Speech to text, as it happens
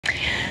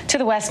To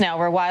the west now,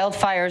 where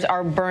wildfires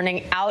are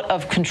burning out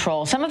of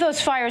control. Some of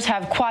those fires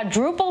have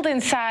quadrupled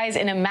in size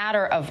in a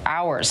matter of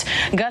hours.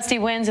 Gusty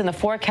winds in the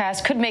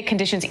forecast could make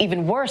conditions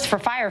even worse for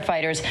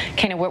firefighters.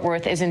 Kana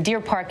Whitworth is in Deer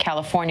Park,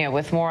 California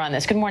with more on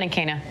this. Good morning,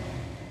 Kana.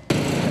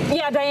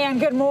 Yeah, Diane,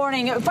 good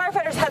morning.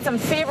 Firefighters had some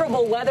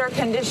favorable weather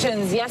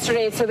conditions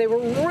yesterday, so they were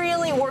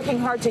really working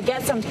hard to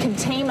get some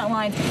containment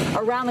lines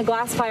around the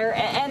glass fire,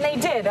 and they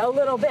did a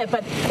little bit,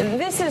 but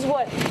this is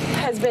what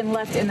has been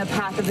left in the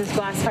path of this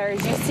glass fire,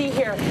 as you see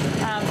here.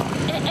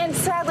 And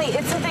sadly,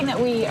 it's something that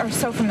we are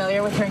so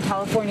familiar with here in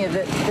California,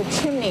 that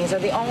the chimneys are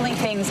the only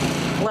things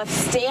left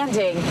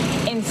standing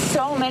in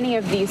so many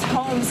of these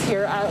homes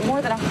here.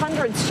 More than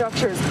 100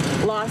 structures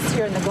lost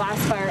here in the glass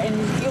fire, and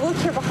if you look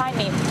here behind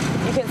me,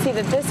 you can see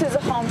that this is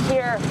a home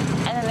here,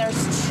 and then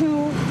there's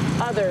two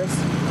others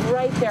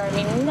right there. I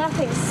mean,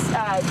 nothing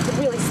could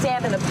really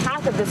stand in the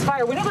path of this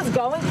fire. When it was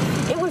going,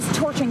 it was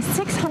torching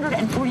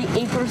 640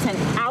 acres an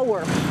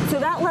hour. So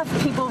that left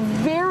people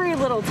very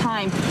little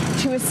time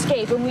to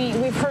escape. And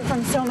we've heard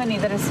from so many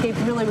that escaped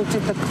really with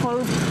just the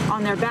clothes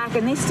on their back,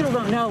 and they still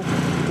don't know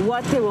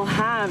what they will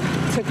have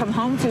to come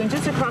home to. And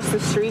just across the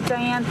street,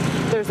 Diane,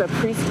 there's a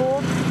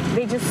preschool.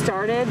 They just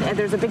started, and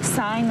there's a big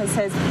sign that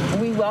says,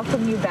 "We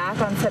welcome you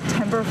back on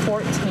September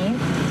 14th.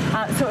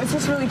 So it's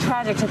just really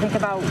tragic to think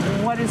about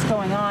what is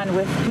going on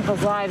with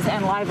people's lives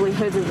and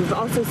livelihoods. As we've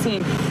also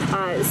seen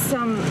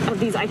some of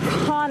these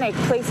iconic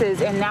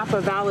places in Napa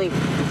Valley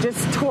just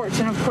torched.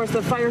 And of course,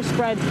 the fire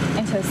spread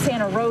into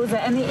Santa Rosa.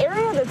 And the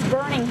area that's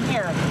burning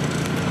here,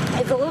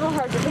 it's a little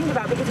hard to think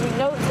about because we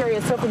know this area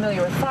is so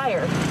familiar with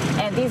fire,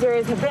 and these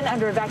areas have been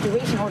under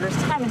evacuation orders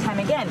time and time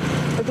again.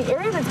 But the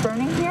area that's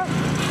burning here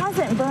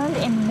hasn't burned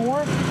in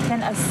more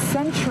than a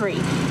century,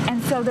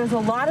 and so there's a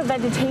lot of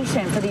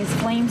vegetation for these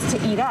flames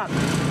to eat up.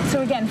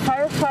 So again,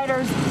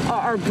 firefighters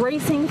are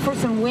bracing for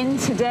some wind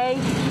today,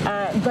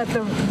 but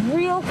the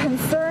real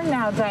concern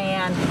now,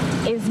 Diane,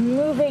 is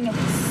moving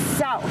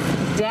south,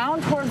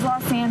 down towards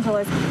Los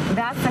Angeles.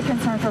 That's the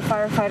concern for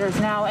firefighters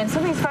now. And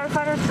some of these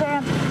firefighters,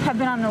 Sam, have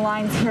been on the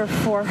lines here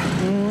for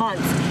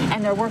months,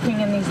 and they're working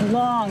in these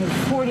long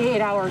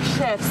 48-hour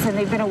shifts, and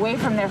they've been away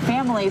from their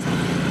families.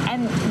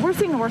 And we're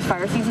seeing the worst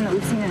fire season that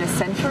we've seen in a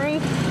century,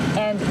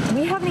 and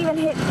we haven't even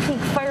hit peak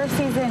fire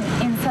season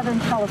in Southern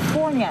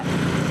California.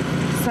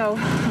 So,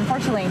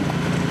 unfortunately,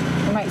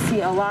 we might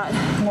see a lot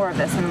more of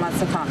this in the months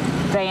to come.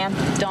 Diane?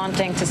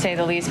 Daunting, to say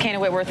the least. Kana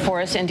Whitworth for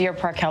us in Deer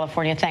Park,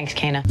 California. Thanks,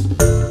 Kana.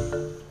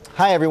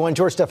 Hi, everyone.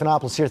 George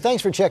Stephanopoulos here.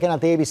 Thanks for checking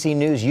out the ABC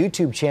News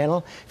YouTube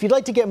channel. If you'd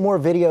like to get more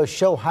videos,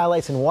 show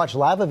highlights, and watch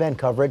live event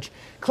coverage,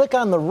 click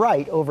on the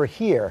right over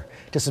here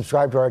to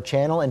subscribe to our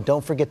channel. And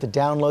don't forget to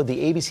download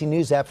the ABC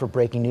News app for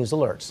breaking news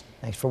alerts.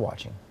 Thanks for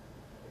watching.